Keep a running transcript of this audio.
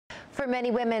For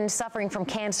many women suffering from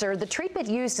cancer, the treatment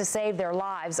used to save their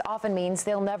lives often means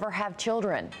they'll never have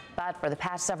children. But for the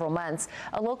past several months,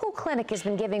 a local clinic has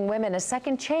been giving women a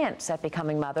second chance at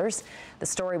becoming mothers. The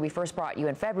story we first brought you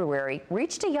in February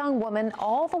reached a young woman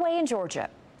all the way in Georgia.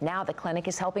 Now the clinic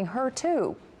is helping her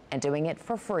too, and doing it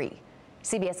for free.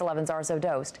 CBS 11's Arzo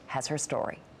Dost has her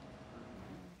story.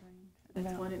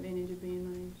 That's one advantage of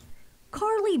being married.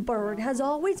 Carly Bird has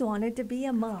always wanted to be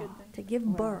a mom, to give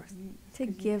birth, to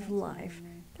give life.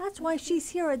 That's why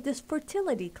she's here at this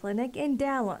fertility clinic in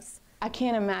Dallas. I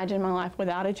can't imagine my life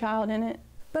without a child in it.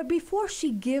 But before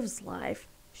she gives life,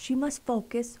 she must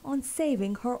focus on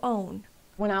saving her own.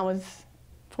 When I was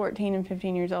 14 and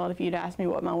 15 years old, if you'd asked me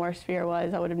what my worst fear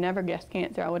was, I would have never guessed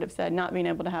cancer. I would have said not being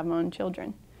able to have my own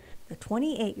children. The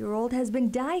 28-year-old has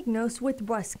been diagnosed with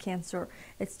breast cancer.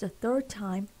 It's the third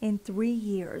time in 3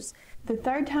 years. The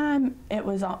third time, it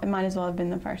might as well have been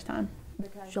the first time.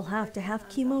 She'll have to have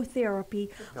chemotherapy.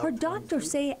 Her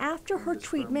doctors say after her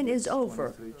treatment is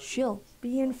over, she'll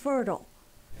be infertile.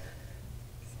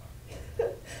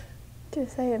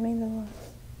 Just say it means a lot.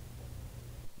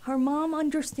 Her mom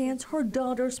understands her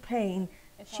daughter's pain.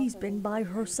 She's been by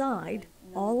her side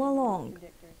all along.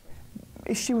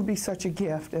 She would be such a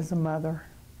gift as a mother.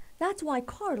 That's why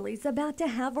Carly's about to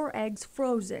have her eggs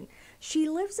frozen. She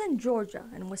lives in Georgia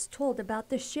and was told about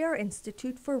the Sher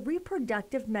Institute for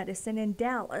Reproductive Medicine in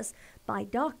Dallas by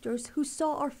doctors who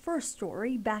saw our first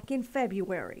story back in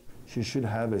February. She should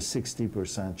have a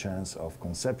 60% chance of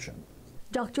conception.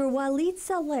 Dr.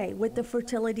 Saleh with the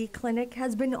fertility clinic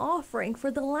has been offering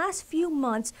for the last few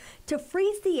months to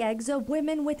freeze the eggs of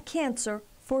women with cancer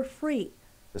for free.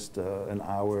 Just an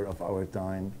hour of our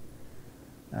time,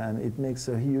 and it makes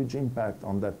a huge impact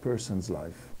on that person's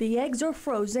life. The eggs are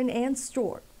frozen and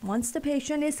stored. Once the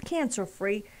patient is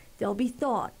cancer-free, they'll be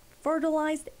thawed,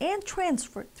 fertilized, and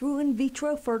transferred through in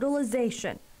vitro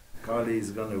fertilization. Carly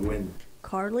is gonna win.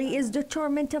 Carly is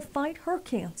determined to fight her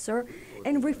cancer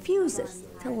and refuses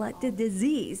to let the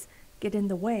disease get in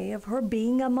the way of her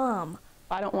being a mom.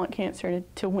 I don't want cancer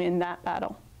to win that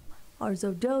battle.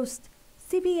 Arzo Dost,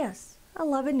 CBS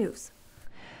 11 News.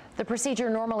 The procedure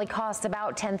normally costs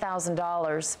about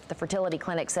 $10,000. The fertility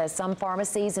clinic says some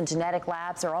pharmacies and genetic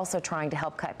labs are also trying to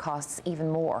help cut costs even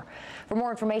more. For more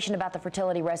information about the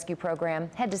fertility rescue program,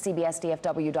 head to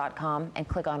cbsdfw.com and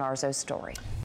click on Arzo's story.